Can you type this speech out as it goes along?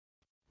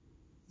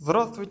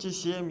Здравствуйте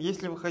всем!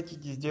 Если вы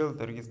хотите сделать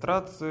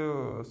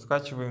регистрацию,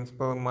 скачиваем с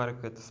Play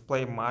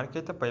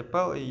Market,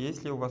 PayPal, и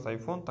если у вас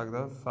iPhone,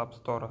 тогда с App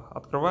Store.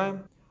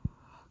 Открываем.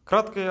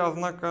 Краткое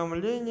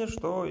ознакомление,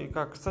 что и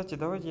как. Кстати,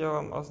 давайте я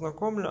вам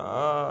ознакомлю.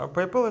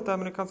 PayPal — это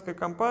американская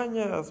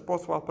компания,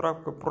 способ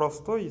отправки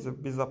простой и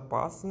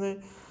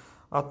безопасный.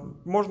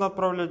 Можно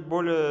отправлять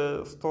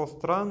более 100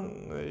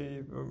 стран,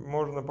 и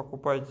можно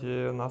покупать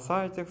на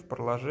сайтах, в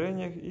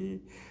приложениях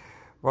и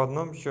в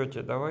одном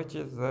счете.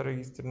 Давайте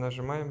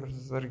нажимаем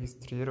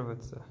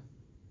зарегистрироваться.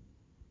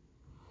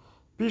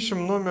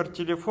 Пишем номер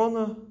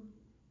телефона,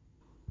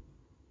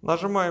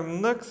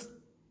 нажимаем Next,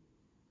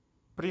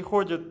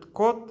 приходит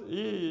код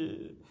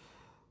и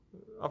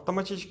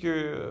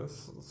автоматически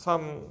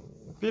сам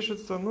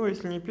пишется. Ну,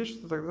 если не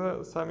пишется,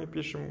 тогда сами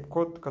пишем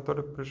код,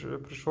 который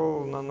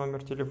пришел на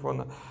номер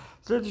телефона.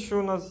 Следующее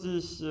у нас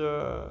здесь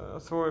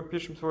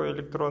пишем свой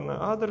электронный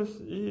адрес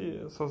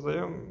и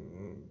создаем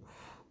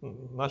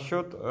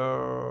насчет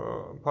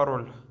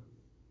пароль.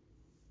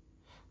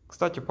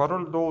 Кстати,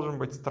 пароль должен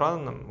быть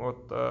странным.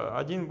 Вот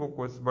один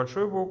буквы с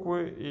большой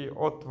буквы и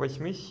от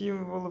 8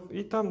 символов.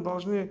 И там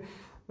должны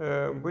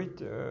быть,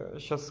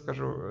 сейчас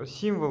скажу,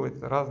 символы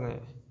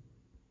разные.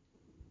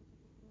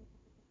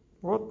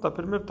 Вот,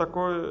 например,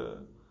 такой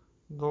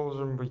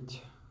должен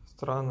быть.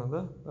 Странно,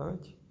 да?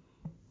 Давайте.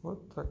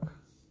 Вот так.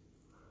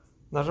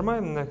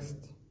 Нажимаем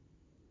Next.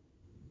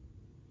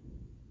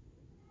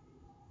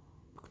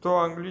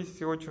 Кто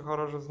английский очень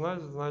хорошо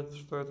знает, знаете,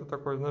 что это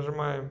такое.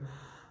 Нажимаем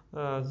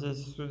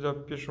здесь, сюда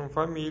пишем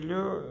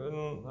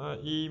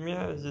фамилию,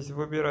 имя. Здесь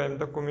выбираем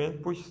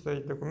документ, пусть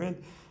стоит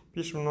документ.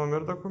 Пишем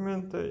номер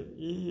документа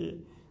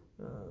и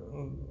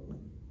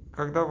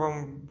когда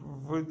вам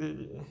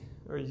выдали,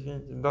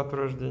 извините, дату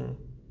рождения.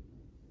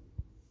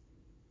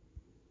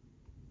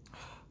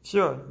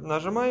 Все,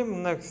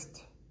 нажимаем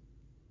Next.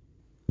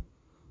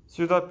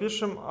 Сюда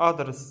пишем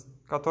адрес,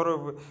 который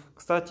вы...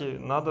 Кстати,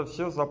 надо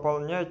все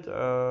заполнять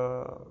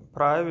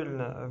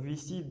правильно,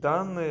 ввести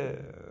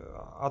данные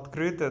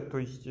открыто, то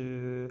есть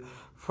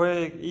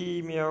фейк,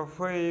 имя,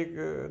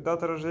 фейк,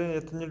 дата рождения,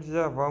 это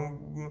нельзя.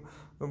 Вам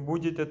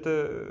будет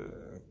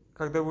это,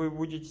 когда вы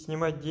будете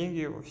снимать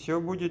деньги, все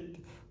будет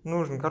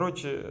нужно.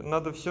 Короче,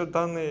 надо все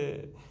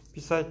данные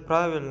писать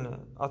правильно,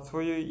 от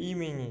своего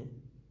имени.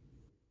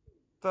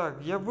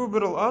 Так, я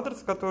выбрал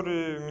адрес,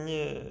 который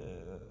мне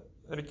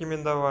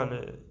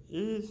рекомендовали,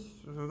 и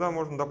сюда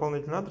можно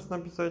дополнительный адрес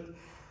написать.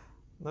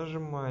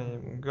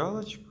 Нажимаем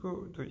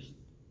галочку, то есть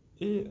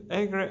и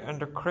agree and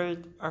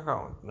create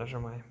account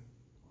нажимаем.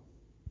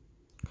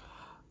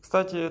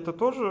 Кстати, это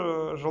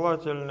тоже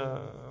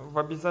желательно в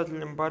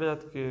обязательном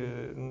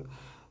порядке.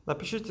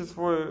 Напишите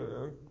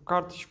свою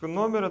карточку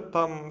номера,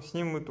 там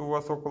снимут у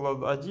вас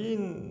около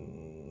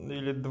 1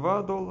 или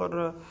 2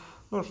 доллара,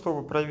 ну,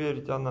 чтобы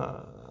проверить,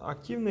 она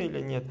активна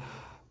или нет.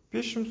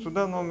 Пишем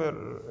сюда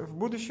номер. В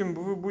будущем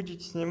вы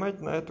будете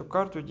снимать на эту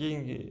карту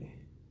деньги.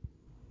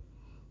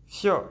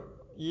 Все.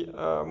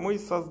 Мы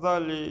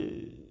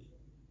создали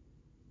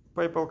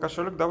PayPal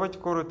кошелек. Давайте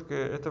коротко.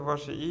 Это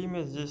ваше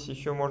имя. Здесь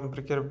еще можно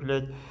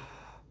прикреплять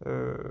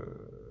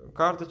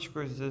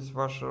карточку. Здесь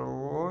ваш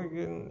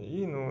логин.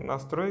 И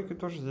настройки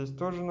тоже. Здесь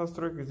тоже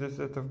настройки. Здесь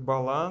это в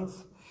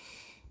баланс.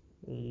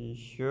 И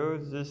еще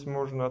здесь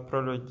можно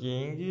отправлять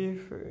деньги.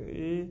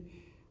 И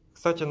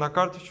кстати, на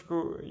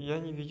карточку я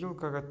не видел,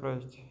 как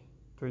отправить.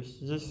 То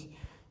есть здесь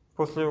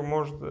после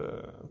может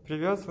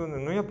привязаны.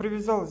 Но я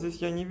привязал,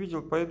 здесь я не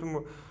видел,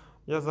 поэтому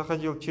я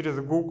заходил через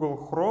Google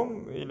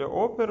Chrome или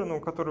Opera,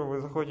 который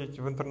вы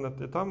заходите в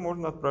интернет, и там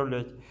можно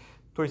отправлять.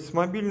 То есть с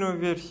мобильной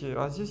версии,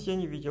 а здесь я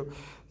не видел.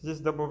 Здесь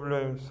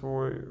добавляем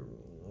свой...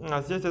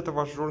 А здесь это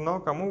ваш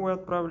журнал, кому вы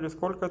отправили,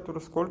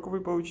 сколько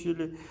вы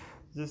получили.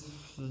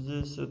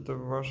 Здесь это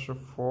ваше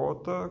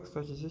фото.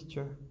 Кстати, здесь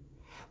что?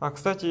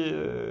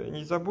 Кстати,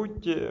 не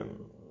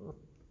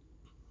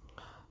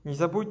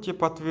забудьте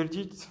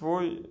подтвердить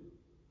свой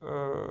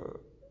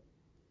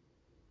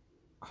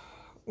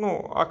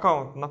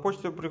аккаунт. На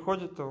почту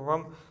приходит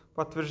вам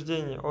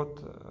подтверждение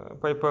от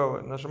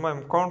PayPal.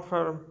 Нажимаем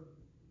Confirm.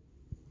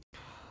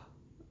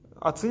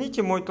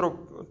 Оцените мой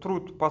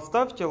труд,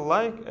 поставьте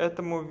лайк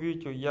этому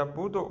видео, я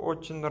буду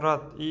очень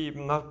рад. И,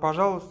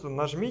 пожалуйста,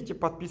 нажмите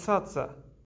подписаться.